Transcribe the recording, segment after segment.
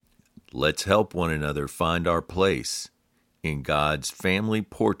Let's help one another find our place in God's family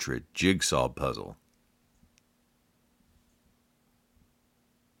portrait jigsaw puzzle.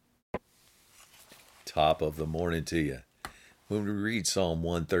 Top of the morning to you. When we read Psalm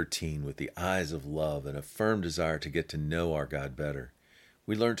 113 with the eyes of love and a firm desire to get to know our God better,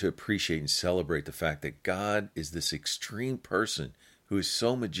 we learn to appreciate and celebrate the fact that God is this extreme person who is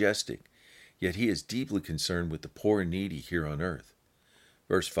so majestic, yet he is deeply concerned with the poor and needy here on earth.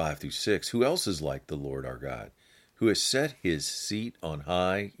 Verse 5 through 6, who else is like the Lord our God, who has set his seat on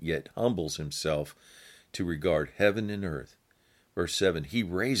high, yet humbles himself to regard heaven and earth? Verse 7, he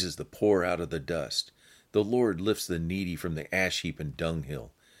raises the poor out of the dust. The Lord lifts the needy from the ash heap and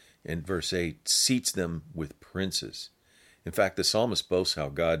dunghill. And verse 8, seats them with princes. In fact, the psalmist boasts how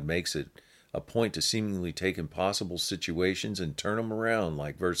God makes it a point to seemingly take impossible situations and turn them around,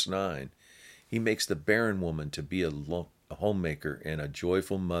 like verse 9. He makes the barren woman to be a homemaker and a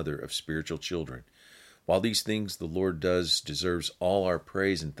joyful mother of spiritual children. While these things the Lord does deserves all our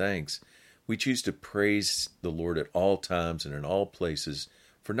praise and thanks, we choose to praise the Lord at all times and in all places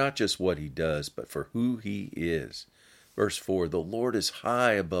for not just what he does, but for who he is. Verse 4, the Lord is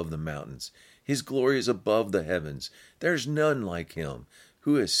high above the mountains. His glory is above the heavens. There's none like him.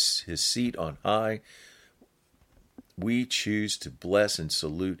 Who is his seat on high? We choose to bless and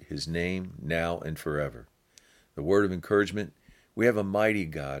salute his name now and forever. The word of encouragement, we have a mighty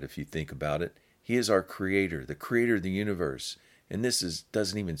God, if you think about it. He is our creator, the creator of the universe. And this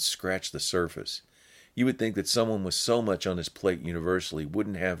doesn't even scratch the surface. You would think that someone with so much on his plate universally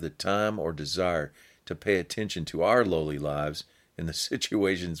wouldn't have the time or desire to pay attention to our lowly lives and the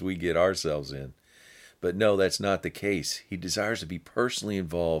situations we get ourselves in. But no, that's not the case. He desires to be personally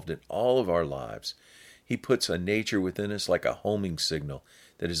involved in all of our lives. He puts a nature within us like a homing signal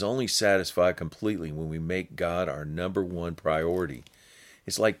that is only satisfied completely when we make God our number one priority.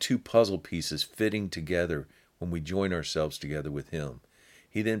 It's like two puzzle pieces fitting together when we join ourselves together with him.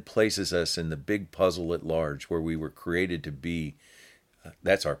 He then places us in the big puzzle at large where we were created to be.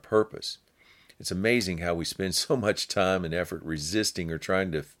 That's our purpose. It's amazing how we spend so much time and effort resisting or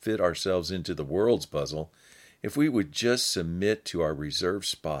trying to fit ourselves into the world's puzzle. If we would just submit to our reserved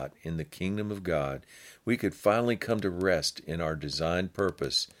spot in the kingdom of God, we could finally come to rest in our designed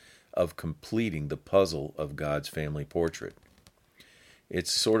purpose of completing the puzzle of God's family portrait.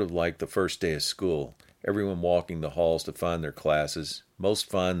 It's sort of like the first day of school. Everyone walking the halls to find their classes. Most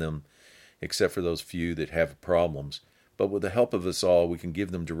find them, except for those few that have problems. But with the help of us all, we can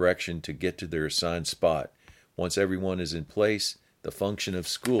give them direction to get to their assigned spot. Once everyone is in place, the function of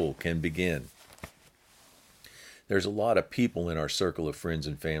school can begin. There's a lot of people in our circle of friends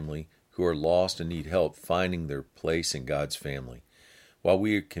and family who are lost and need help finding their place in God's family. While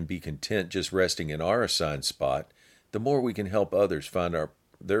we can be content just resting in our assigned spot, the more we can help others find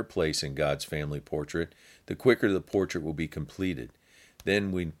their place in God's family portrait, the quicker the portrait will be completed.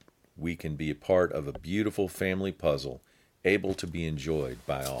 Then we can be a part of a beautiful family puzzle, able to be enjoyed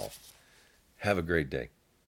by all. Have a great day.